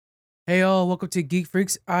Hey all, welcome to Geek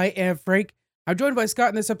Freaks. I am Frank. I'm joined by Scott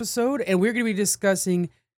in this episode, and we're going to be discussing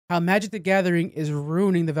how Magic the Gathering is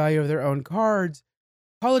ruining the value of their own cards.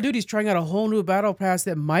 Call of Duty is trying out a whole new battle pass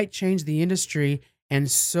that might change the industry,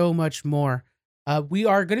 and so much more. We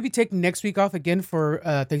are going to be taking next week off again for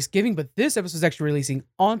Thanksgiving, but this episode is actually releasing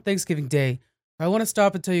on Thanksgiving Day. I want to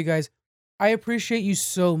stop and tell you guys, I appreciate you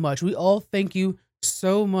so much. We all thank you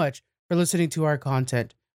so much for listening to our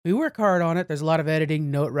content. We work hard on it. There's a lot of editing,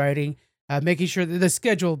 note writing, making sure that the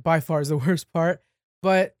schedule by far is the worst part.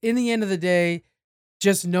 But in the end of the day,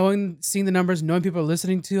 just knowing, seeing the numbers, knowing people are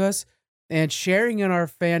listening to us, and sharing in our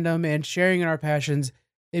fandom and sharing in our passions,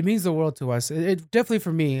 it means the world to us. It definitely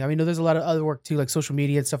for me. I mean, there's a lot of other work too, like social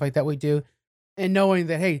media and stuff like that we do, and knowing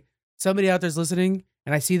that hey, somebody out there's listening,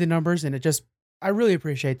 and I see the numbers, and I really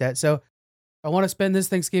appreciate that. So I want to spend this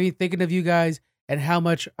Thanksgiving thinking of you guys and how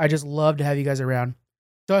much I just love to have you guys around.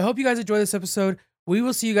 So I hope you guys enjoy this episode. We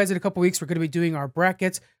will see you guys in a couple weeks. We're going to be doing our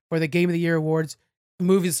brackets for the Game of the Year awards,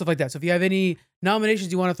 movies, stuff like that. So if you have any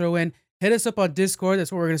nominations you want to throw in, hit us up on Discord. That's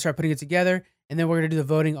where we're going to start putting it together. And then we're going to do the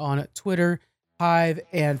voting on Twitter, Hive,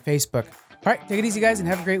 and Facebook. All right, take it easy, guys, and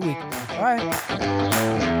have a great week. Bye.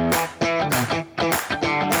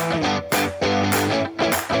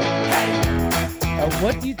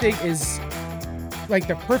 What do you think is like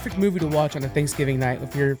the perfect movie to watch on a Thanksgiving night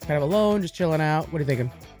if you're kind of alone, just chilling out? What are you thinking?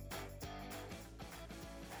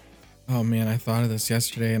 Oh man, I thought of this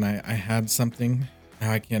yesterday and I had something.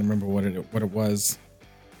 Now I can't remember what it was.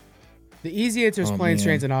 The easy answer is planes,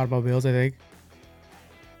 trains, and automobiles, I think.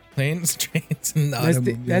 Planes, trains, and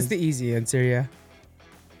automobiles. That's the easy answer, yeah.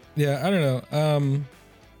 Yeah, I don't know.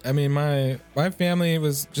 I mean, my family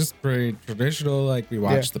was just pretty traditional. Like we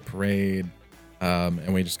watched the parade,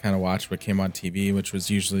 and we just kind of watched what came on TV, which was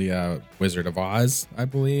usually Wizard of Oz, I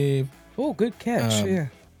believe. Oh, good catch. Yeah.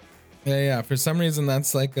 Yeah. For some reason,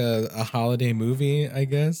 that's like a holiday movie, I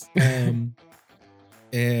guess. And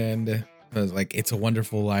it was like It's a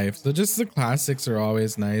Wonderful Life. So just the classics are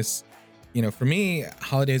always nice. You know, for me,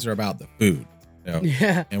 holidays are about the food. You know?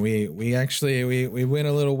 Yeah. And we actually went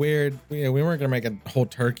a little weird. We weren't gonna make a whole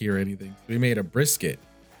turkey or anything. We made a brisket.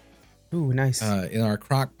 Ooh, nice. In our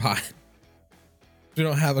crock pot. We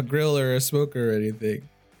don't have a grill or a smoker or anything.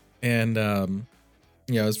 And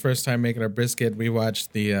it was first time making our brisket. We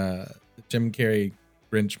watched the Jim Carrey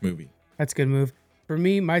Grinch movie. That's a good move. For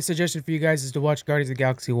me, my suggestion for you guys is to watch Guardians of the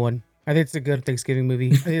Galaxy 1. I think it's a good Thanksgiving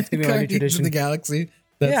movie. I think it's gonna be my new tradition. Guardians of the Galaxy.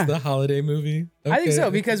 That's the holiday movie. Okay. I think so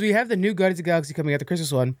because we have the new Guardians of the Galaxy coming out, the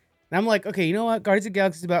Christmas one. And I'm like, okay, you know what? Guardians of the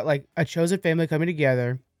Galaxy is about like a chosen family coming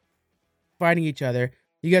together, fighting each other.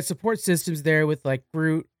 You got support systems there with like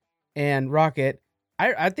Groot and Rocket.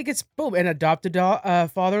 I think it's boom, an adopted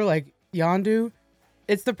father like Yondu.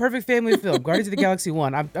 It's the perfect family film. Guardians of the Galaxy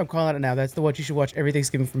 1. I'm calling it now. That's the one you should watch every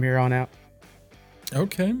Thanksgiving from here on out.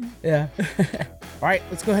 Okay. Yeah. All right,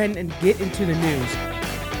 let's go ahead and get into the news.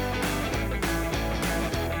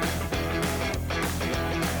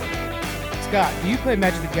 Scott, do you play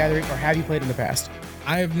Magic the Gathering or have you played in the past?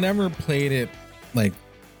 I've never played it like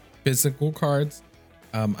physical cards.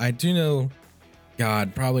 I do know,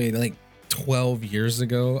 God, probably like 12 years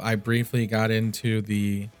ago, I briefly got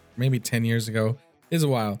into maybe 10 years ago. It's a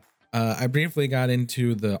while. I briefly got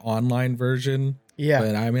into the online version. Yeah.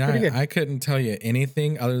 But I mean, I couldn't tell you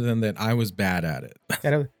anything other than that I was bad at it.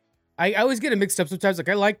 I always get it mixed up sometimes. Like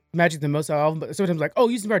I like Magic the most out of all of them, but sometimes like, oh,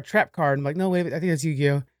 using our trap card. I'm like, no, wait, I think that's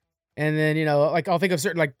Yu-Gi-Oh! And then, like I'll think of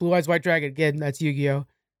certain like Blue Eyes White Dragon. Again, that's Yu-Gi-Oh!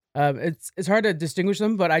 It's hard to distinguish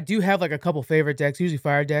them, but I do have like a couple favorite decks, usually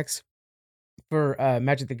fire decks for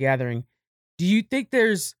Magic the Gathering. Do you think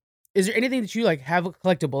is there anything that you like have a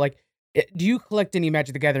collectible? Like, do you collect any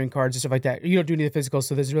Magic the Gathering cards and stuff like that? You don't do any of the physical,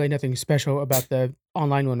 so there's really nothing special about the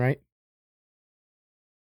online one, right?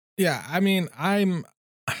 Yeah, I mean,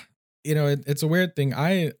 it's a weird thing.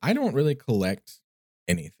 I don't really collect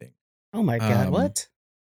anything. Oh my God, what?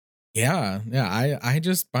 Yeah. I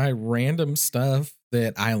just buy random stuff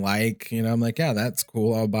that I like. You know, I'm like, yeah, that's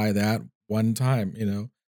cool. I'll buy that one time. You know.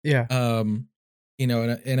 Yeah. And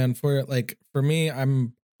unfortunately, like for me,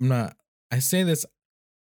 I'm not. I say this.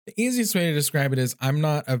 The easiest way to describe it is I'm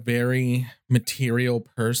not a very material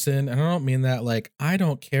person, and I don't mean that like I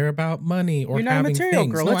don't care about money or You're not having a material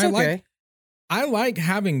things. girl. No, It's okay. I like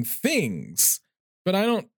having things, but I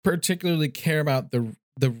don't particularly care about the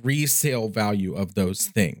resale value of those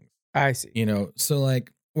things. I see. You know, so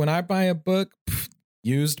like when I buy a book,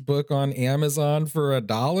 used book on Amazon for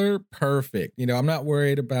 $1, perfect. You know, I'm not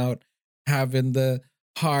worried about having the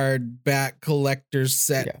hardback collector's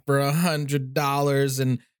set for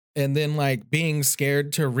 $100 and then like being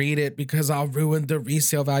scared to read it because I'll ruin the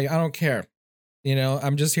resale value. I don't care. You know,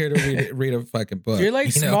 I'm just here to read a fucking book. So you're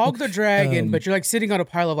like you know? Smog the Dragon, Um, but you're like sitting on a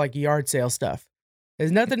pile of like yard sale stuff.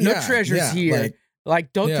 There's nothing, no yeah, treasures yeah, here.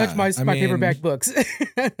 Like, don't touch yeah. I my mean, paperback books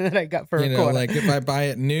that I got for you a know, quarter. like if I buy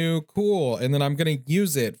it new, cool, and then I'm gonna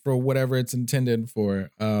use it for whatever it's intended for.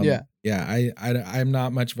 Yeah. Yeah, I'm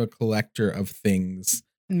not much of a collector of things.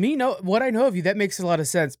 What I know of you, that makes a lot of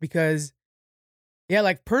sense because, yeah,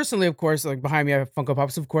 like personally, of course, like behind me, I have Funko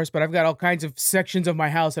Pops, of course, but I've got all kinds of sections of my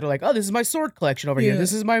house that are like, oh, this is my sword collection over here. Yeah.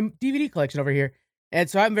 This is my DVD collection over here. And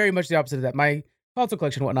so I'm very much the opposite of that. My console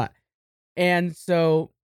collection and whatnot. And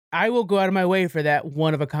so I will go out of my way for that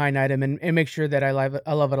one of a kind item and make sure that I love it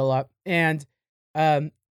a lot. And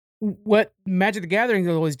um, what Magic the Gathering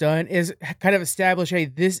has always done is kind of establish, hey,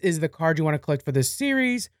 this is the card you want to collect for this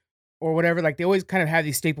series or whatever. Like they always kind of have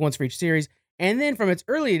these staple ones for each series. And then from its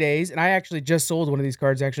early days, and I actually just sold one of these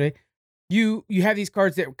cards actually, you have these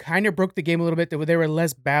cards that kind of broke the game a little bit, that they were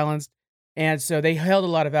less balanced. And so they held a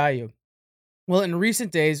lot of value. Well, in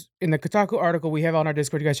recent days, in the Kotaku article we have on our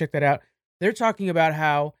Discord, you guys check that out. They're talking about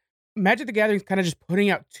how Magic the Gathering is kind of just putting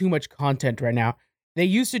out too much content right now. They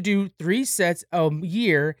used to do 3 sets a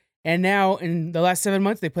year, and now in the last 7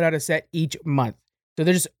 months, they put out a set each month. So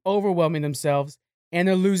they're just overwhelming themselves, and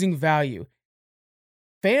they're losing value.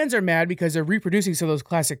 Fans are mad because they're reproducing some of those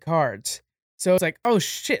classic cards. So it's like, oh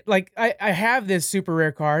shit, like I have this super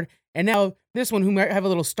rare card, and now this one who might have a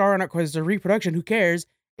little star on it because it's a reproduction, who cares?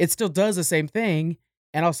 It still does the same thing,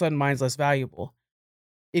 and all of a sudden mine's less valuable.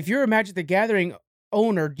 If you're a Magic the Gathering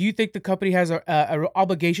owner, do you think the company has a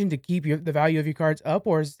obligation to keep the value of your cards up,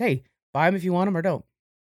 or is, hey, buy them if you want them or don't?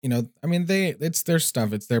 You know, I mean, it's their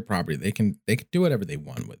stuff, it's their property. They can do whatever they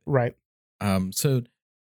want with it. Right. So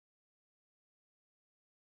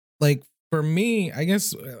like for me, I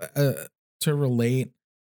guess to relate,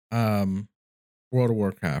 World of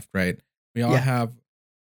Warcraft, right? We all Yeah. have.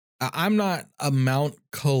 I'm not a mount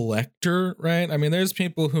collector, right? I mean, there's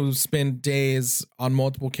people who spend days on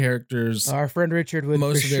multiple characters. Our friend Richard would,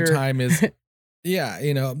 Most for of their sure. time is, yeah,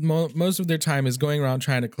 you know, most of their time is going around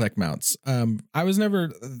trying to collect mounts. I was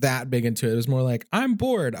never that big into it. It was more like, I'm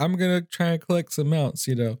bored, I'm gonna try and collect some mounts,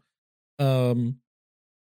 you know.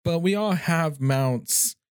 But we all have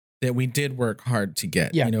mounts that we did work hard to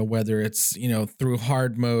get. Yeah. You know, whether it's, you know, through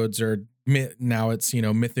hard modes or now it's, you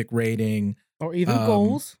know, mythic rating Or even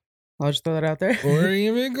goals. I'll just throw that out there. or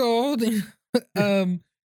even gold.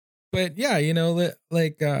 But yeah, you know,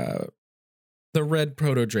 like the red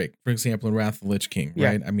proto Drake, for example, in Wrath of the Lich King, Yeah.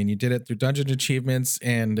 right? I mean, you did it through dungeon achievements,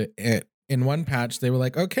 and in one patch they were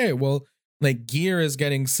like, okay, well, like gear is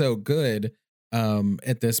getting so good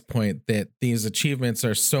at this point that these achievements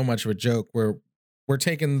are so much of a joke where we're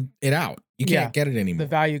taking it out. You can't get it anymore. The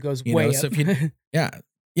value goes You way know, up. so if you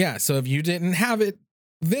yeah, so if you didn't have it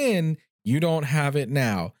then, you don't have it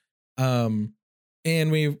now.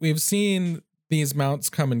 And we've seen these mounts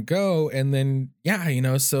come and go, and then yeah, you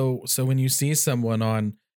know, so when you see someone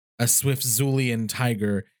on a Swift Zulian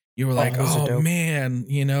Tiger, you were like, those are oh dope. man,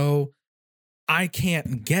 you know, I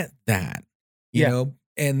can't get that, you Yeah. know.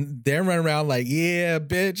 And they're running around like, yeah,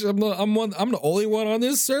 bitch, I'm the only one on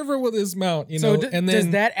this server with this mount, you So know. And then does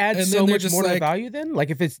that add and so then they're much just more to the like- value then? Like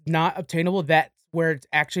if it's not obtainable, that's where it's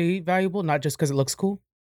actually valuable, not just because it looks cool?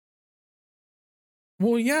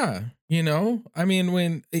 Well, yeah, you know, I mean,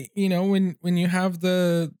 when you know, when you have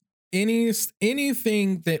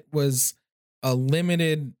anything that was a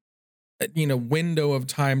limited, you know, window of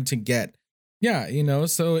time to get, yeah, you know,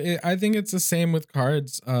 so I think it's the same with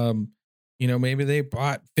cards. You know, maybe they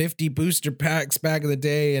bought 50 booster packs back in the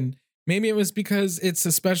day, and maybe it was because it's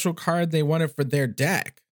a special card they wanted for their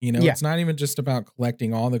deck. You know, Yeah. it's not even just about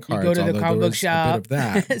collecting all the You cards. go to the although comic there book was a bit shop, of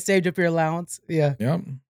that. saved up your allowance. Yeah. Yep.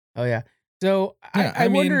 Oh yeah. So Yeah, I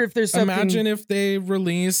wonder mean, if there's something. Imagine if they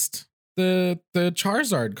released the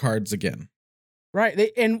Charizard cards again.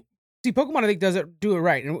 Right. And see, Pokemon I think do it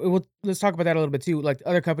right, and let's talk about that a little bit too. Like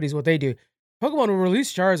other companies, what they do. Pokemon will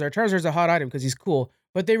release Charizard. Charizard's a hot item because he's cool,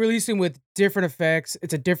 but they release him with different effects.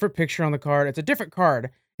 It's a different picture on the card. It's a different card.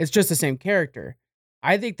 It's just the same character.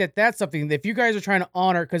 I think that's something that if you guys are trying to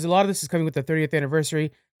honor, because a lot of this is coming with the 30th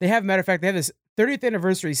anniversary. Matter of fact, they have this 30th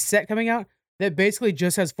anniversary set coming out that basically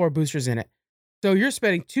just has 4 boosters in it. So you're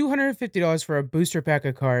spending $250 for a booster pack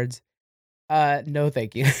of cards. No,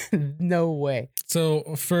 thank you. No way.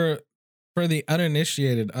 So for the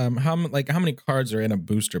uninitiated, how many cards are in a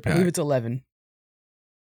booster I pack? believe it's 11.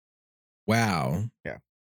 Wow. Yeah.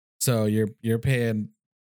 So you're paying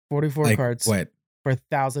 44 like cards what? for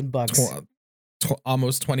 $1,000.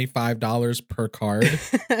 Almost $25 per card.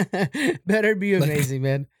 Better be Like- amazing,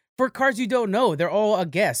 man. For cards you don't know, they're all a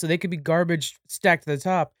guess, so they could be garbage stacked to the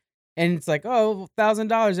top. and it's like, oh,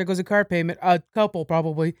 $1,000, there goes a car payment, a couple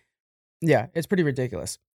probably. Yeah, it's pretty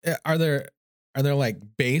ridiculous. Are there like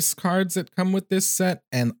base cards that come with this set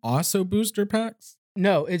and also booster packs?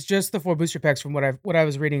 No, it's just the 4 booster packs from what I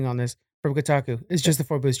was reading on this from Kotaku. It's just the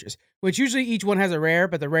 4 boosters, which usually each one has a rare,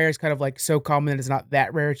 but the rare is kind of like so common that it's not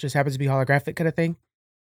that rare. It just happens to be holographic kind of thing.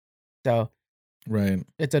 So right,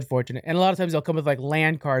 it's unfortunate. And a lot of times they'll come with like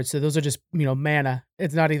land cards. So those are just, mana.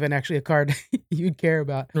 It's not even actually a card you'd care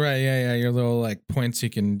about. right, yeah, your little like points you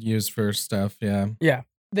can use for stuff. Yeah.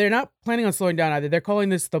 They're not planning on slowing down either. They're calling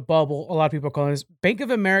this the bubble. A lot of people are calling this. Bank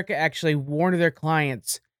of America actually warned their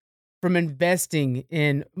clients from investing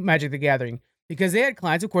in Magic the Gathering because they had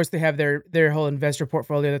clients. Of course, they have their whole investor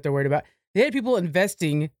portfolio that they're worried about. They had people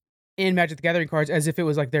investing in Magic the Gathering cards as if it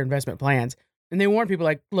was like their investment plans. And they warned people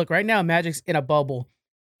like, look, right now Magic's in a bubble.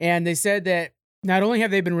 And they said that not only have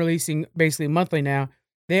they been releasing basically monthly now,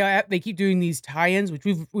 they keep doing these tie-ins, which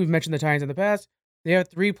we've mentioned the tie-ins in the past. They have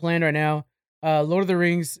 3 planned right now. Lord of the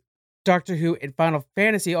Rings, Doctor Who, and Final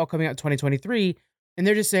Fantasy all coming out in 2023. And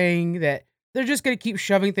they're just saying that they're just going to keep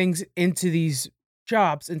shoving things into these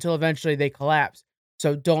shops until eventually they collapse.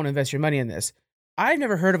 So don't invest your money in this. I've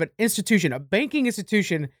never heard of an institution, a banking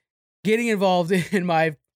institution, getting involved in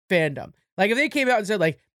my fandom. Like if they came out and said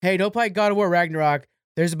like, hey, don't play God of War Ragnarok,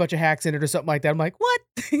 there's a bunch of hacks in it or something like that. I'm like, what?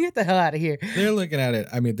 Get the hell out of here. They're looking at it.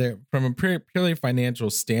 I mean, they're from a purely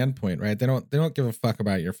financial standpoint, right? They don't give a fuck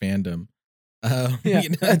about your fandom. Yeah,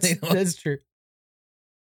 that's true.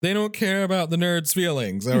 They don't care about the nerds'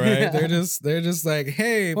 feelings. All right, they're just like,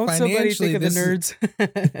 hey, Won't financially, think of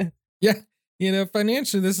the nerds. yeah,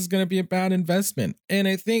 financially, this is going to be a bad investment, and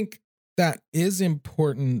I think that is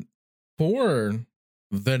important for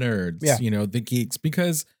the nerds, the geeks,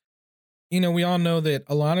 because we all know that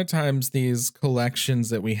a lot of times these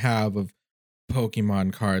collections that we have of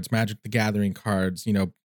Pokemon cards, Magic the Gathering cards,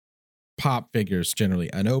 pop figures, generally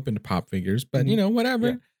unopened pop figures, but whatever.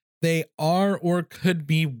 Yeah. They are or could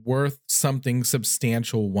be worth something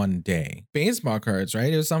substantial one day. Baseball cards,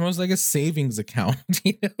 right? It's almost like a savings account,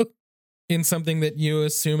 in something that you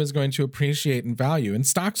assume is going to appreciate in value. And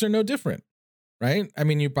stocks are no different, right? I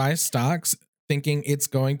mean, you buy stocks thinking it's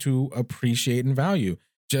going to appreciate in value.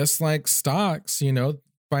 Just like stocks,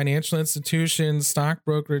 financial institutions, stock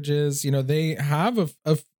brokerages, they have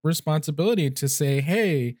a responsibility to say,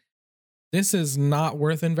 hey, this is not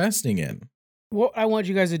worth investing in. What I want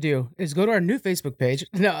you guys to do is go to our new Facebook page,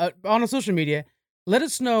 on our social media. Let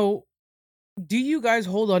us know, do you guys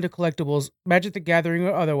hold on to collectibles, Magic the Gathering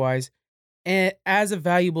or otherwise, and as a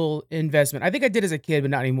valuable investment? I think I did as a kid,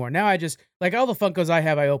 but not anymore. Now I just, like all the Funkos I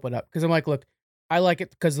have, I open up because I'm like, look, I like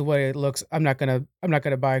it because of the way it looks. I'm not gonna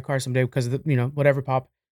buy a car someday because of the, whatever pop.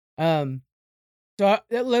 So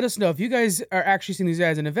let us know if you guys are actually seeing these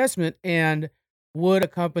as an investment, and would a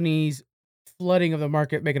company's flooding of the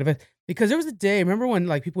market make an event? Because there was a day, remember when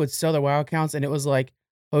like people would sell their WoW accounts and it was like,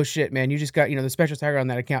 oh shit, man, you just got, the special tiger on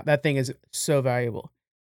that account. That thing is so valuable.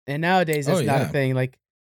 And nowadays that's not a thing. Like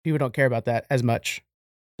people don't care about that as much.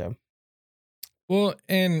 So, well,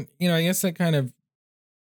 and I guess that kind of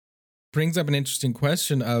brings up an interesting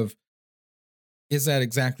question of, is that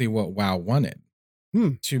exactly what WoW wanted?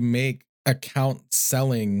 To make account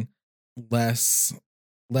selling less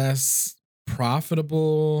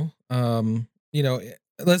profitable,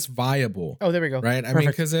 less viable. Oh, there we go. Right. I mean,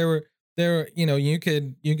 because there were, you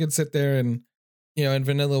could sit there and, in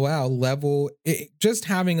vanilla WoW just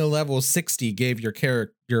having a level 60 gave your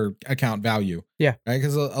account value. Yeah. Right.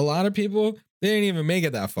 Because a lot of people, they didn't even make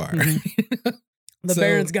it that far. Mm-hmm. The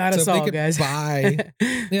Barons got us all, guys.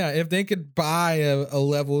 If they could buy a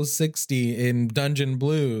level 60 in Dungeon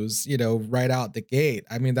Blues, right out the gate,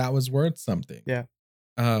 I mean, that was worth something. Yeah.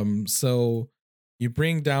 So you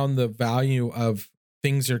bring down the value of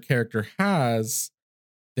things your character has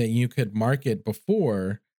that you could market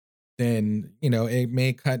before, then, it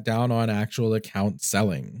may cut down on actual account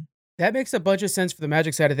selling. That makes a bunch of sense for the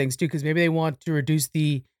Magic side of things too, because maybe they want to reduce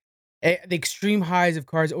the extreme highs of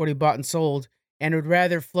cards already bought and sold, and would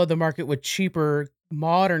rather flood the market with cheaper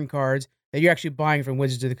modern cards that you're actually buying from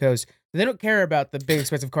Wizards of the Coast. So they don't care about the big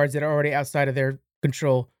expensive cards that are already outside of their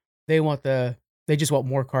control. They just want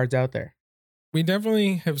more cards out there. We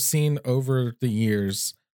definitely have seen over the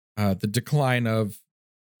years the decline of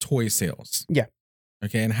toy sales. Yeah.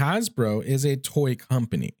 Okay, and Hasbro is a toy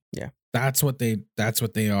company. Yeah. That's what they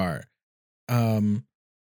are. And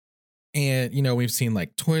we've seen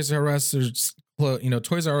like Toys R Us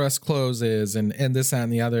Toys R Us closes and this, that,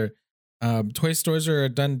 and the other. Toy stores are a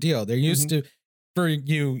done deal. There used to, for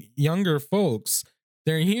you younger folks,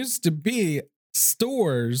 there used to be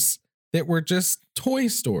stores that were just toy They were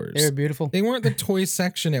stores. beautiful. They weren't the toy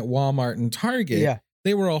section at Walmart and Target. Yeah.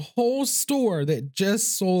 They were a whole store that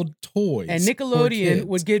just sold toys. And for Nickelodeon kids.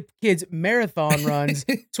 would give kids marathon runs,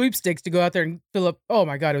 sweepstakes to go out there and fill up. Oh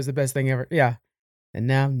my God, it was the best thing ever. Yeah. And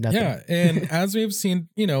now nothing. Yeah. And as we've seen,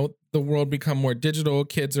 the world become more digital,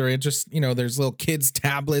 kids are just, there's little kids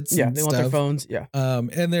tablets. Yeah, and they stuff. want their phones. Yeah.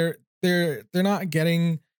 And they're not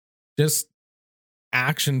getting just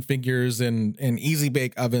action figures and easy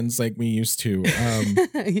bake ovens like we used to.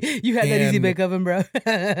 You had that easy bake oven, bro.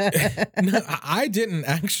 No, I didn't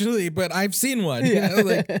actually, but I've seen one. Yeah.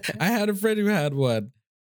 Like I had a friend who had one.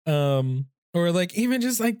 Or like even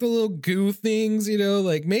just like the little goo things,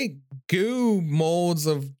 like make goo molds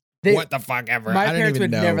of what the fuck ever. My I parents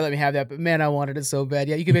would know. never let me have that, but man, I wanted it so bad.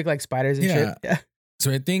 Yeah, you can make like spiders and shit. Yeah.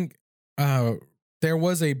 So I think there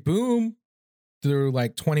was a boom through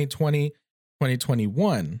like 2020,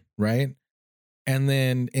 2021, right? And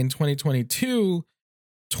then in 2022,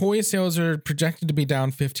 toy sales are projected to be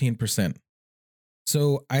down 15%.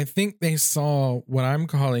 So I think they saw what I'm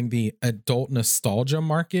calling the adult nostalgia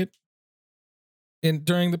market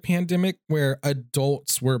during the pandemic, where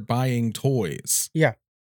adults were buying toys. Yeah.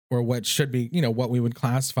 Or what should be, what we would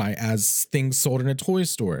classify as things sold in a toy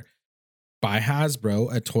store by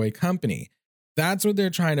Hasbro, a toy company. That's what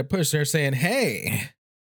they're trying to push. They're saying, hey,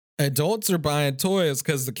 adults are buying toys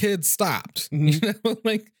because the kids stopped. Mm-hmm.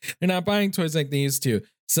 Like they're not buying toys like they used to.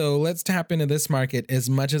 So let's tap into this market as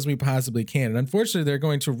much as we possibly can. And unfortunately, they're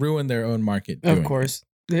going to ruin their own market. Of course.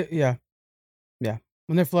 Yeah. Yeah.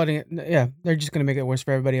 When they're flooding it, yeah, they're just going to make it worse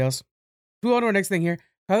for everybody else. Move on to our next thing here.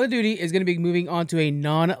 Call of Duty is going to be moving on to a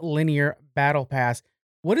non-linear battle pass.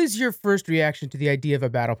 What is your first reaction to the idea of a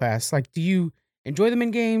battle pass? Like, do you enjoy them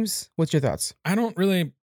in games? What's your thoughts? I don't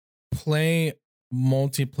really play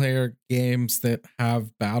multiplayer games that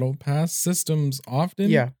have battle pass systems often.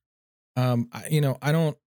 Yeah. I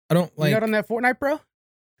don't like. You're not on that Fortnite, bro?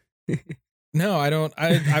 No, I don't.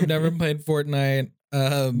 I've never played Fortnite.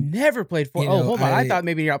 Never played Fortnite. Oh, hold on. I thought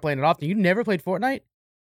maybe you're not playing it often. You never played Fortnite?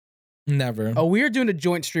 Never. Oh, we're doing a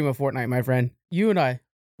joint stream of Fortnite, my friend. You and I.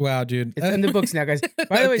 Wow, dude. It's in the books now, guys.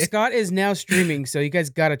 By the way, Scott is now streaming, so you guys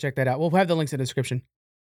got to check that out. We'll have the links in the description.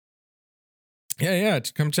 Yeah.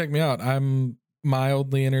 Come check me out. I'm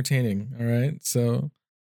mildly entertaining. All right. So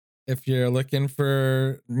if you're looking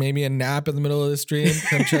for maybe a nap in the middle of the stream,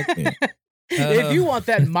 come check me. If you want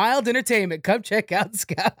that mild entertainment, come check out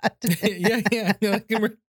Scott. Yeah.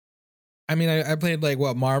 I mean, I played like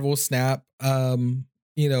Marvel Snap,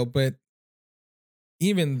 but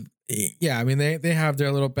even, I mean, they have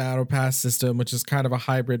their little battle pass system, which is kind of a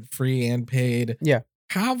hybrid free and paid. Yeah.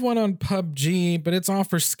 Have one on PUBG, but it's all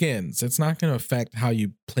for skins. It's not going to affect how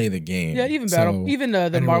you play the game. Yeah, even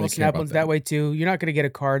the Marvel Snap one's that way too. You're not going to get a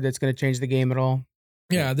card that's going to change the game at all.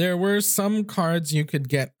 Yeah, there were some cards you could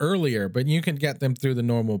get earlier, but you could get them through the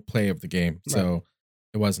normal play of the game. So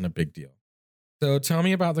it wasn't a big deal. So tell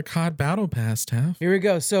me about the COD Battle Pass, Taff. Here we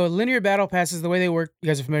go. So linear battle passes, the way they work, you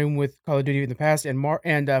guys are familiar with Call of Duty in the past and Fortnite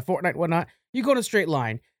and whatnot. You go in a straight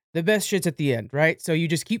line. The best shit's at the end, right? So you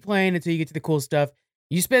just keep playing until you get to the cool stuff.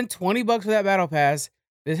 You spend $20 for that battle pass.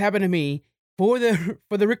 This happened to me for the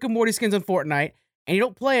Rick and Morty skins on Fortnite, and you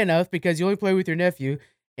don't play enough because you only play with your nephew,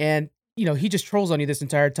 and he just trolls on you this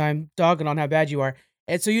entire time, dogging on how bad you are,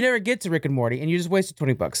 and so you never get to Rick and Morty, and you just wasted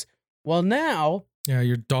 $20. Well, now,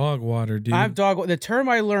 you're dog water, dude. I'm dog. The term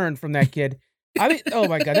I learned from that kid. I mean, oh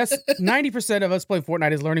my God, that's 90% of us playing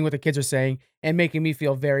Fortnite is learning what the kids are saying and making me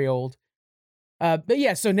feel very old. But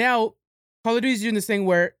yeah, so now Call of Duty is doing this thing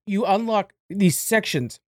where you unlock these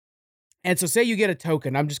sections. And so say you get a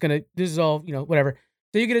token. This is all, whatever.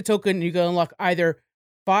 So you get a token and you can unlock either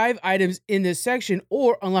 5 items in this section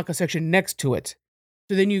or unlock a section next to it.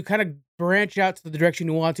 So then you kind of branch out to the direction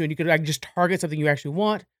you want to, and you can just target something you actually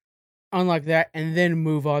want, unlock that, and then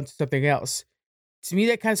move on to something else. To me,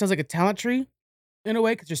 that kind of sounds like a talent tree in a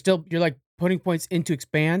way, because you're like putting points in to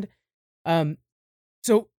expand.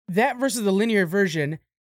 So that versus the linear version,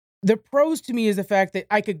 the pros to me is the fact that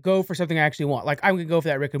I could go for something I actually want. Like I'm going to go for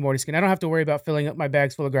that Rick and Morty skin. I don't have to worry about filling up my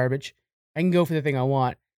bags full of garbage. I can go for the thing I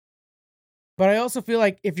want. But I also feel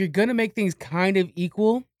like if you're going to make things kind of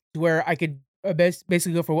equal to where I could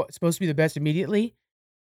basically go for what's supposed to be the best immediately,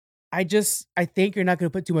 I think you're not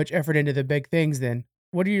going to put too much effort into the big things then.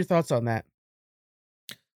 What are your thoughts on that?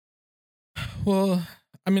 Well,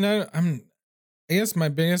 I mean, I guess my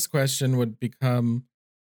biggest question would become,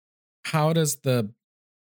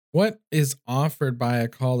 what is offered by a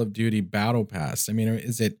Call of Duty Battle Pass? I mean,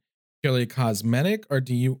 is it purely cosmetic, or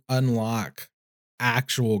do you unlock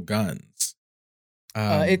actual guns?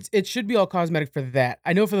 It should be all cosmetic for that.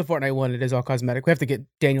 I know for the Fortnite one, it is all cosmetic. We have to get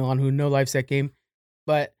Daniel on who no live set game,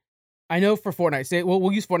 but I know for Fortnite,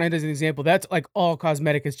 we'll use Fortnite as an example. That's like all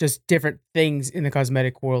cosmetic. It's just different things in the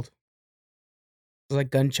cosmetic world, like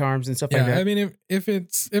gun charms and stuff like Yeah, that. I mean, if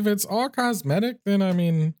it's all cosmetic, then I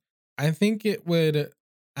mean, I think it would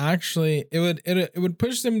actually it would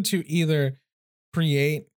push them to either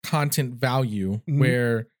create content value Mhm.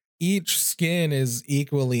 where each skin is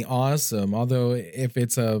equally awesome. Although if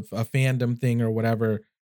it's a fandom thing or whatever,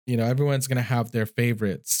 everyone's gonna have their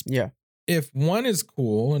favorites. Yeah, If one is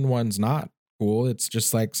cool and one's not cool, it's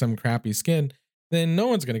just like some crappy skin, then no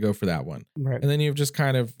one's gonna go for that one. right. And then you've just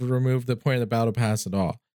kind of removed the point of the battle pass at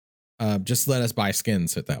all. Just let us buy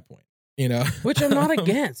skins at that point, you know? Which I'm not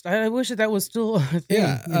against. I wish that was still a thing.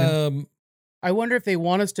 Yeah. I wonder if they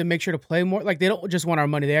want us to make sure to play more. Like they don't just want our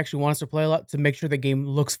money; they actually want us to play a lot to make sure the game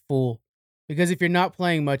looks full. Because if you're not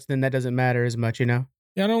playing much, then that doesn't matter as much, Yeah,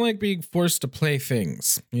 I don't like being forced to play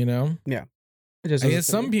things, Yeah, it just I doesn't guess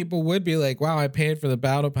fit some me. people would be like, wow, I paid for the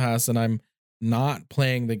battle pass and I'm not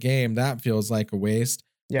playing the game. That feels like a waste.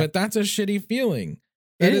 Yeah. But that's a shitty feeling.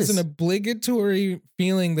 It That is an is. obligatory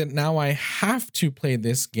feeling that now I have to play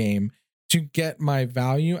this game to get my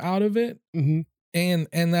value out of it. Mhm. And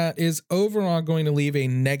that is overall going to leave a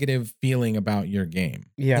negative feeling about your game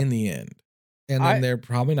Yeah. in the end. And then I- they're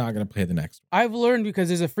probably not going to play the next one. I've learned because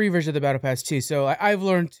there's a free version of the Battle Pass too. So I've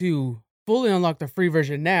learned to fully unlock the free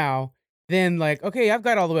version now. Then like, okay, I've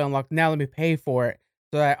got all the way unlocked. Now let me pay for it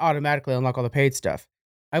so that I automatically unlock all the paid stuff.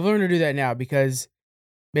 I've learned to do that now because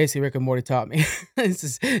basically Rick and Morty taught me. This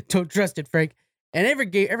is don't trust it, Frank. And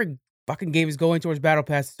every fucking game is going towards Battle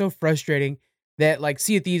Pass. It's so frustrating that like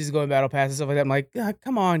Sea of Thieves is going Battle Pass and stuff like that. I'm like, "God,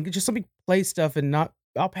 come on, just let me play stuff and not.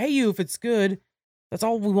 I'll pay you if it's good. That's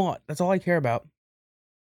all we want. That's all I care about." All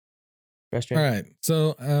Frustrating. right.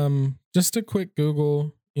 So, just a quick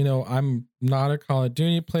Google. I'm not a Call of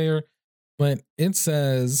Duty player, but it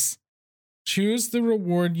says choose the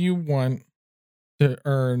reward you want to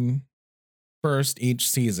earn first each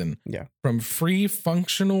season. Yeah. From free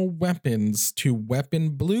functional weapons to weapon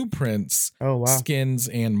blueprints, Oh wow. skins,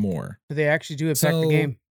 and more. So they actually do impact the So,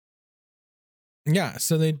 game. Yeah,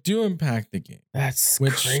 so they do impact the game, That's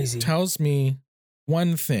which crazy. tells me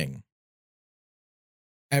one thing.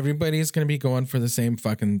 Everybody's going to be going for the same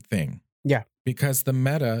fucking thing. Yeah. Because the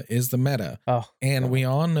meta is the meta. Oh, And God. we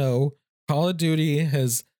all know Call of Duty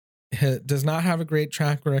does not have a great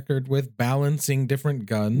track record with balancing different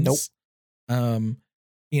guns. Nope.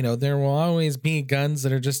 There will always be guns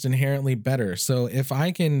that are just inherently better. So if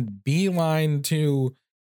I can beeline to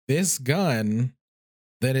this gun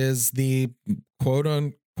that is the quote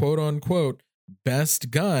unquote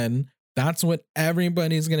best gun, that's what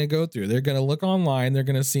everybody's going to go through. They're going to look online. They're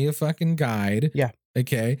going to see a fucking guide. Yeah.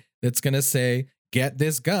 Okay. That's going to say, get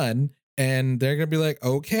this gun. And they're going to be like,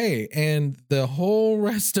 okay. And the whole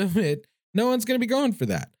rest of it, no one's going to be going for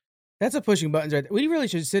that. That's a pushing buttons right there. We really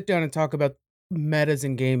should sit down and talk about metas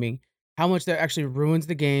in gaming, how much that actually ruins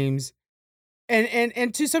the games,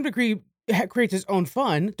 and to some degree creates its own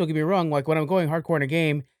fun. Don't get me wrong. Like when I'm going hardcore in a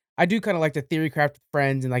game, I do kind of like to theory craft with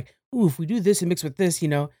friends and like, ooh, if we do this and mix with this,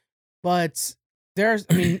 But there's,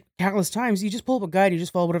 countless times you just pull up a guide, you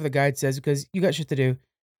just follow whatever the guide says because you got shit to do,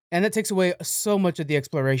 and that takes away so much of the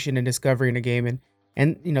exploration and discovery in a game,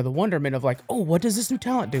 and the wonderment of like, oh, what does this new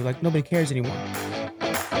talent do? Like nobody cares anymore.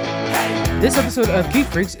 This episode of Geek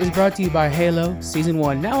Freaks is brought to you by Halo Season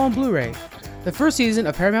 1, now on Blu-ray. The first season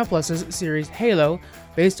of Paramount Plus's series Halo,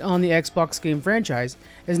 based on the Xbox game franchise,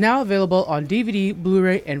 is now available on DVD,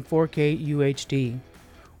 Blu-ray, and 4K UHD.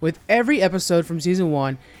 With every episode from Season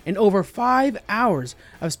 1 and over 5 hours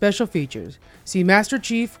of special features, see Master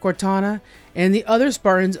Chief, Cortana, and the other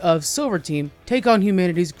Spartans of Silver Team take on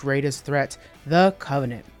humanity's greatest threat, the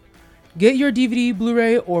Covenant. Get your DVD,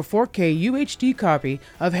 Blu-ray, or 4K UHD copy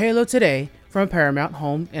of Halo today from Paramount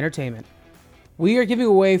Home Entertainment. We are giving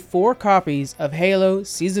away 4 copies of Halo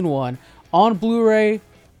Season 1 on Blu-ray.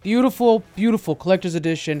 Beautiful, beautiful collector's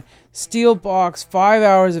edition, steel box, 5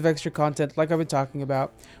 hours of extra content like I've been talking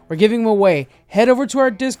about. We're giving them away. Head over to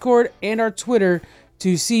our Discord and our Twitter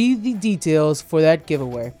to see the details for that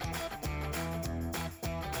giveaway.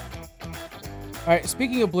 Alright,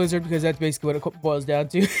 speaking of Blizzard, because that's basically what it boils down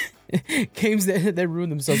to, games that ruin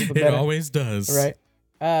themselves with the It meta. always does. Right.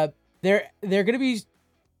 They're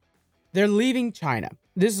leaving China.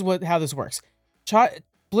 This is how this works.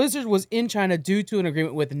 Blizzard was in China due to an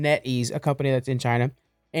agreement with NetEase, a company that's in China,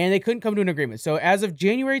 and they couldn't come to an agreement. So as of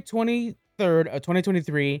January 23rd of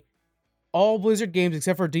 2023, all Blizzard games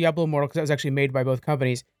except for Diablo Immortal, because that was actually made by both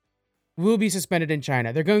companies, will be suspended in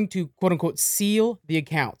China. They're going to quote unquote seal the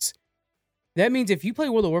accounts. That means if you play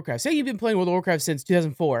World of Warcraft, say you've been playing World of Warcraft since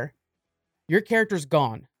 2004, your character's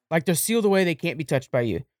gone. Like they're sealed away, they can't be touched by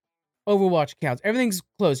you. Overwatch accounts, everything's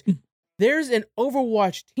closed. There's an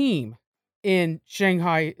Overwatch team in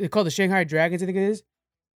Shanghai. They call the Shanghai Dragons, I think it is,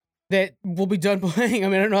 that will be done playing. I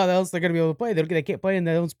mean, I don't know how else they're going to be able to play. They can't play in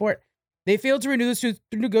their own sport. They failed to renew this through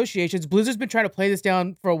negotiations. Blizzard's been trying to play this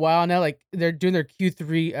down for a while now. Like they're doing their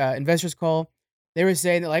Q3 investors call. They were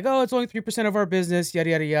saying that like, oh, it's only 3% of our business, yada,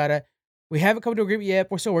 yada, yada. We haven't come to agreement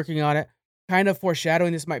yet. We're still working on it. Kind of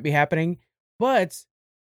foreshadowing this might be happening. But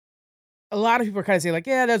a lot of people are kind of saying like,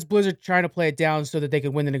 yeah, that's Blizzard trying to play it down so that they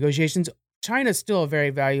can win the negotiations. China's still a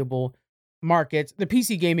very valuable market. The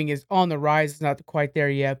PC gaming is on the rise. It's not quite there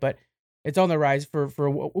yet, but it's on the rise for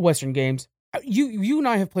Western games. You and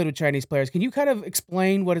I have played with Chinese players. Can you kind of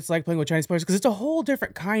explain what it's like playing with Chinese players? Because it's a whole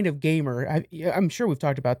different kind of gamer. I'm sure we've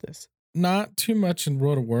talked about this. Not too much in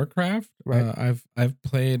World of Warcraft. Right. I've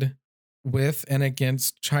played with and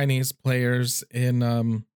against Chinese players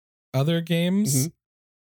in other games,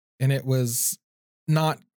 and it was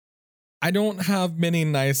not. I don't have many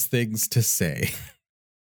nice things to say.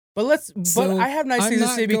 But I have nice things to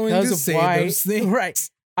say because of why. Right.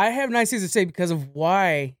 I have nice things to say because of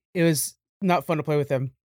why it was not fun to play with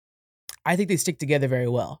them. I think they stick together very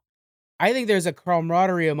well. I think there's a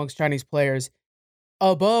camaraderie amongst Chinese players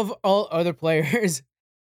above all other players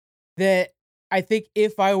that I think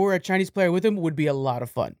if I were a Chinese player with them would be a lot of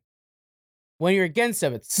fun. When you're against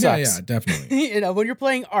them, it sucks. Yeah, definitely. When you're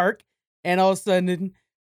playing Ark and all of a sudden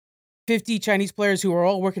 50 Chinese players who are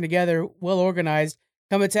all working together, well organized,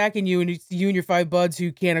 come attacking you, and it's you and your 5 buds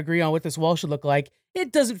who can't agree on what this wall should look like,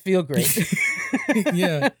 it doesn't feel great.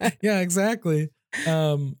 yeah, exactly.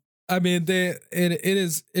 I mean, it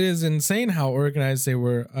is insane how organized they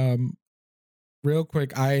were. Real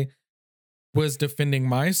quick, I was defending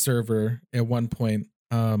my server at one point,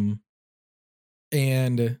 and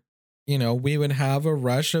we would have a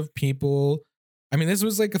rush of people. I mean, this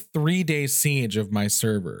was like a 3-day siege of my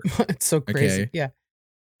server. It's so crazy. Okay?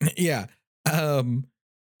 Yeah.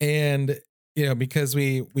 And because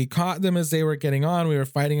we caught them as they were getting on, we were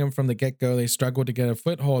fighting them from the get-go. They struggled to get a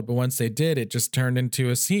foothold, but once they did, it just turned into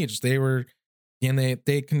a siege. They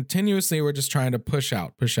continuously were just trying to push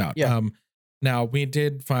out. Yeah. Now we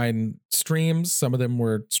did find streams. Some of them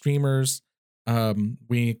were streamers.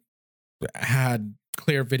 We had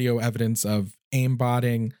clear video evidence of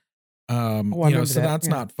aimbotting. So that's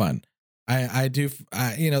not fun. They did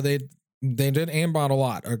aimbot a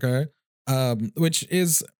lot. Okay. Which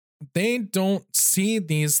is, they don't see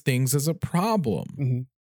these things as a problem. Mm-hmm.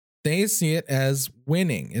 They see it as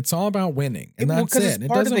winning. It's all about winning. And that's it. It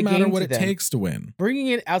doesn't matter what it takes to win. Bringing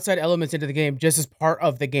in outside elements into the game just as part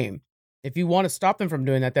of the game. If you want to stop them from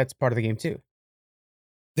doing that, that's part of the game too.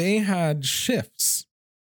 They had shifts.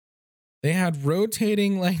 They had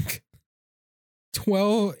rotating like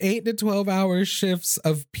 8 to 12 hour shifts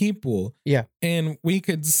of people. Yeah. And we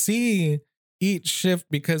could see each shift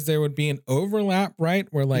because there would be an overlap, right?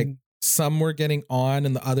 Where like some were getting on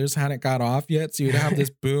and the others hadn't got off yet. So you'd have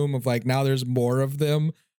this boom of like, now there's more of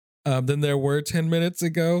them than there were 10 minutes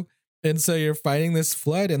ago. And so you're fighting this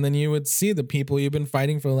flood, and then you would see the people you've been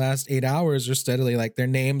fighting for the last 8 hours are steadily like their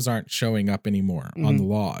names aren't showing up anymore on the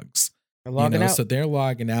logs. They're logging out. So they're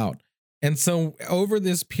logging out. And so over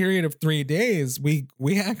this period of 3 days, we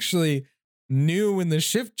actually knew when the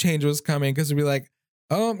shift change was coming, because we'd be like,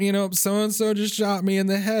 oh, so-and-so just shot me in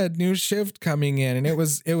the head, new shift coming in. And it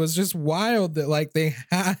was just wild that like they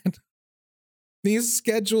had these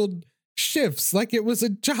scheduled shifts like it was a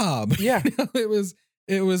job. Yeah.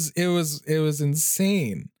 It was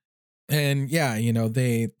insane. And yeah,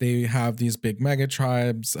 they have these big mega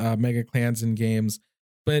tribes, mega clans in games.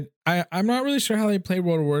 But I'm not really sure how they play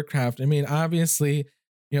World of Warcraft. I mean, obviously,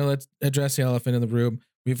 let's address the elephant in the room.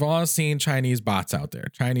 We've all seen Chinese bots out there,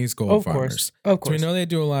 Chinese gold farmers. Of course. So we know they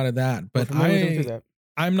do a lot of that. But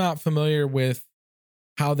I'm not familiar with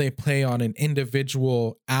how they play on an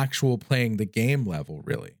individual, actual playing the game level,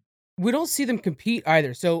 really. We don't see them compete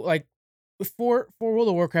either. So like for World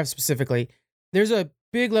of Warcraft specifically, there's a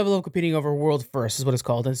big level of competing over world first is what it's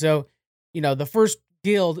called. And so, the first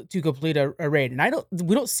guild to complete a raid. And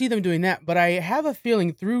we don't see them doing that, but I have a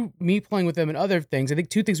feeling through me playing with them and other things, I think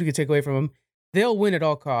 2 things we could take away from them. They'll win at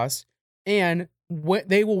all costs, and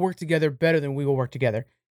they will work together better than we will work together.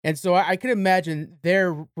 And so I can imagine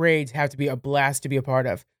their raids have to be a blast to be a part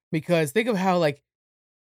of, because think of how you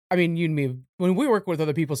and me, when we work with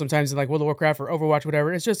other people sometimes in like World of Warcraft or Overwatch,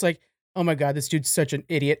 whatever, it's just like, oh my God, this dude's such an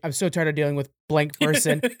idiot. I'm so tired of dealing with blank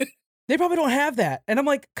person. They probably don't have that. And I'm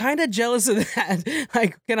like kind of jealous of that.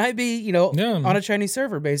 Like, can I be, on a Chinese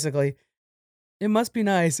server, basically? It must be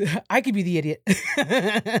nice. I could be the idiot.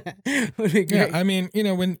 Would be Yeah, great. I mean,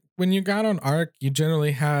 when you got on Ark, you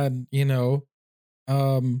generally had,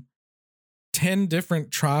 um 10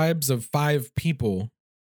 different tribes of 5 people.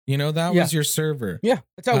 That Yeah. was your server. Yeah,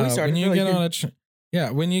 that's how we When started. you Really get good. on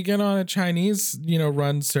when you get on a Chinese,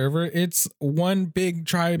 run server, it's one big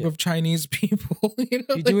tribe Yeah. of Chinese people, You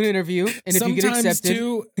do an interview, and if you get sometimes accepted,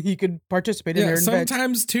 two, you could participate in yeah, their events.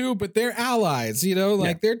 sometimes two, but they're allies,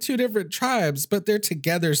 Yeah. they're 2 different tribes, but they're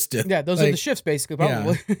together still. Yeah, those are the shifts, basically, yeah.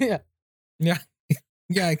 probably. Yeah. Yeah.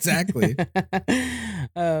 Yeah, exactly.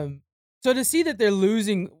 um, so to see that they're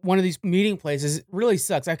losing one of these meeting places really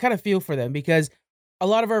sucks. I kind of feel for them because a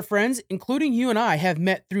lot of our friends, including you and I, have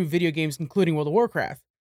met through video games, including World of Warcraft.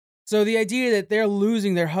 So the idea that they're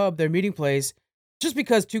losing their hub, their meeting place, just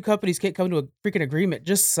because two companies can't come to a freaking agreement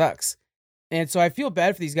just sucks. And so I feel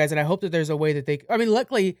bad for these guys, and I hope that there's a way that I mean,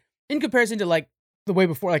 luckily, in comparison to like the way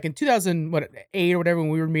before, like in 2008 or whatever, when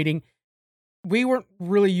we were meeting, we weren't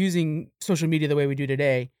really using social media the way we do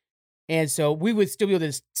today. And so we would still be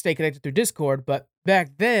able to stay connected through Discord. But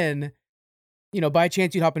back then, by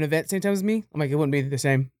chance you'd hop in an event same time as me. I'm like, it wouldn't be the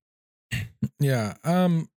same. Yeah.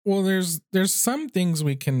 Well, there's some things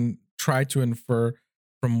we can try to infer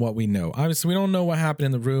from what we know. Obviously, we don't know what happened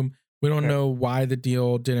in the room. We don't Right. know why the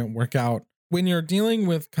deal didn't work out. When you're dealing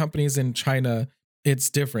with companies in China, it's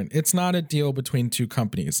different. It's not a deal between 2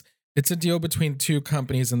 companies. It's a deal between 2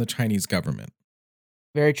 companies and the Chinese government.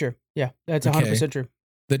 Very true. Yeah, that's Okay. 100% true.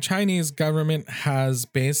 The Chinese government has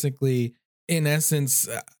basically, in essence,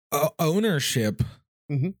 ownership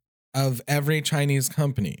Mhm. of every Chinese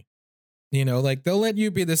company. Like they'll let you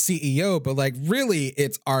be the CEO, but like really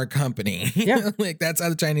it's our company. Yeah. Like that's how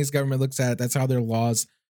the Chinese government looks at it. That's how their laws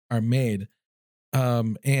are made.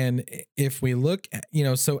 And if we look at,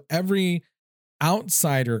 so every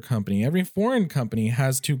outsider company, every foreign company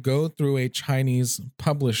has to go through a Chinese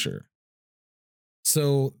publisher.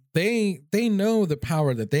 So they know the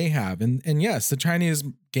power that they have. And yes, the Chinese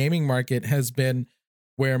gaming market has been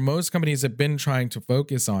where most companies have been trying to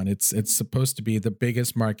focus on. It's supposed to be the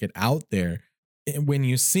biggest market out there. When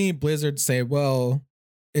you see Blizzard say, well,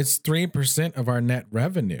 it's 3% of our net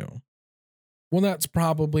revenue. Well, that's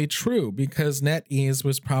probably true because NetEase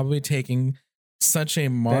was probably taking such a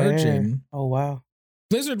margin. Fair. Oh, wow.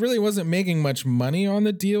 Blizzard really wasn't making much money on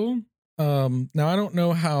the deal. Now I don't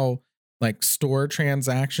know how like store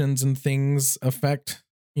transactions and things affect,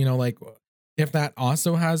 like if that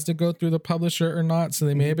also has to go through the publisher or not. So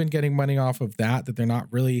they may have been getting money off of that they're not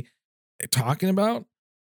really talking about.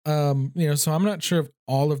 So I'm not sure of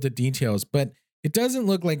all of the details, but it doesn't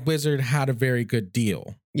look like Blizzard had a very good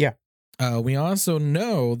deal. Yeah. We also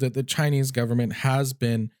know that the Chinese government has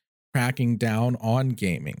been cracking down on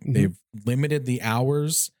gaming. Mhm. They've limited the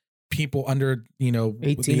hours people under, 18, the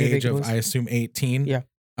I think age it of, was. I assume 18, Yeah.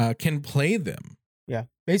 can play them. Yeah.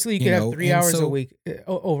 Basically, you You could know, have 3 and hours a so- week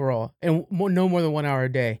overall, and no more than 1 hour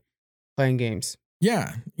a day playing games.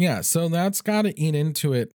 Yeah. Yeah. So that's got to eat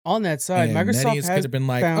into it. On that side, And Microsoft NetEase could has have been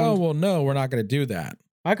like, found- oh, well, no, we're not going to do that.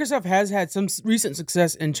 Microsoft has had some recent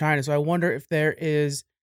success in China, so I wonder if there is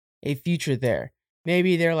a future there.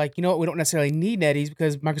 Maybe they're like, you know what, we don't necessarily need NetEase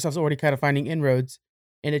because Microsoft's already kind of finding inroads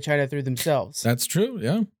into China through themselves. That's true.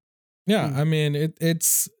 Yeah. Yeah. Hmm. I mean,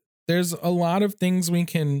 there's a lot of things we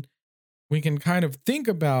can kind of think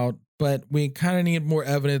about, but we kind of need more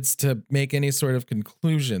evidence to make any sort of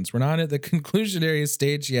conclusions. We're not at the conclusionary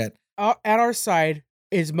stage yet. At our side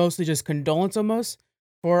is mostly just condolence almost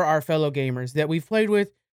for our fellow gamers that we've played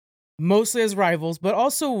with mostly as rivals, but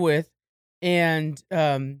also with, and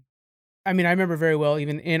I mean, I remember very well,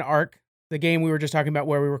 even in Ark, the game we were just talking about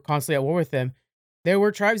where we were constantly at war with them, there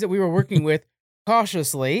were tribes that we were working with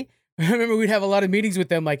cautiously. I remember we'd have a lot of meetings with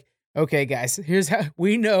them like, okay, guys, here's how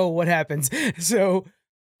we know what happens. So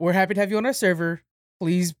we're happy to have you on our server.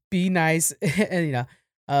 Please be nice. And,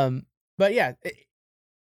 but yeah,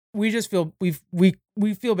 we just feel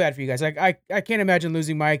we feel bad for you guys. Like I can't imagine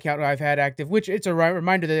losing my account I've had active, which it's a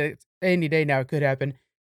reminder that it's any day now it could happen.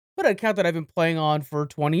 But an account that I've been playing on for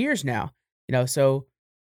 20 years now, so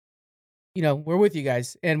we're with you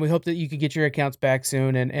guys, and we hope that you can get your accounts back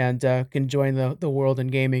soon and can join the world in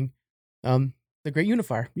gaming, the great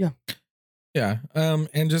unifier. Yeah. Yeah.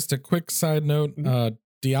 And just a quick side note,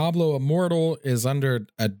 Diablo Immortal is under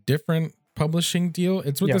a different publishing deal.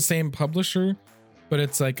 It's with Yeah. the same publisher, but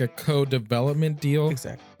it's like a co-development deal.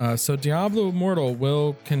 Exactly. So Diablo Immortal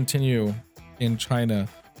will continue in China.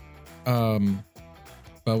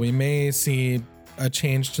 But we may see a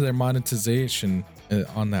change to their monetization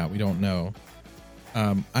on that. We don't know.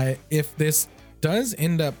 If this does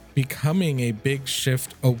end up becoming a big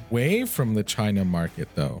shift away from the China market,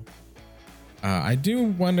 though, I do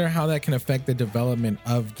wonder how that can affect the development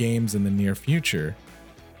of games in the near future,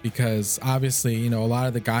 because obviously, you know, a lot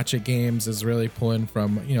of the gacha games is really pulling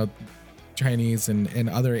from, you know, Chinese and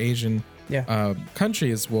other Asian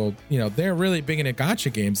countries. Well, you know, they're really big into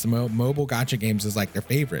gacha games. The mobile gacha games is like their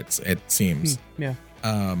favorites, it seems. Yeah.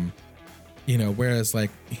 You know, whereas like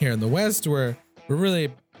here in the West, we're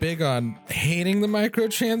really big on hating the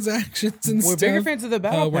microtransactions and We're stuff. bigger fans of the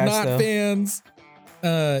battle pass. We're not though. fans.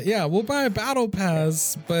 Yeah, we'll buy a battle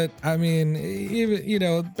pass, but I mean, even, you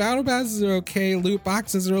know, battle passes are okay. Loot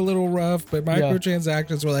boxes are a little rough, but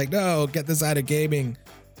microtransactions were like, no, get this out of gaming.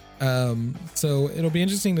 So it'll be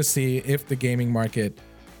interesting to see if the gaming market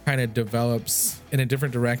kind of develops in a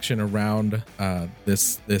different direction around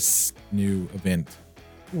this new event.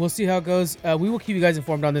 We'll see how it goes. We will keep you guys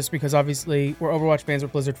informed on this because obviously we're Overwatch fans, we're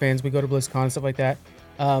Blizzard fans. We go to BlizzCon, stuff like that.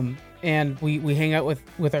 And we hang out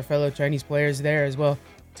with our fellow Chinese players there as well.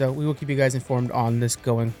 So we will keep you guys informed on this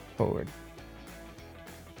going forward.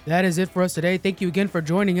 That is it for us today. Thank you again for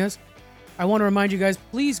joining us. I want to remind you guys,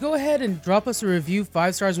 please go ahead and drop us a review.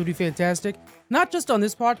 5 stars would be fantastic. Not just on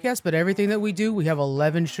this podcast, but everything that we do. We have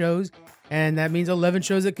 11 shows, and that means 11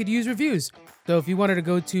 shows that could use reviews. So if you wanted to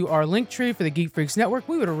go to our link tree for the Geek Freaks Network,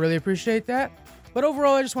 we would really appreciate that. But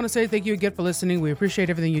overall, I just want to say thank you again for listening. We appreciate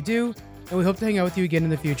everything you do, and we hope to hang out with you again in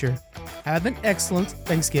the future. Have an excellent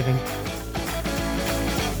Thanksgiving.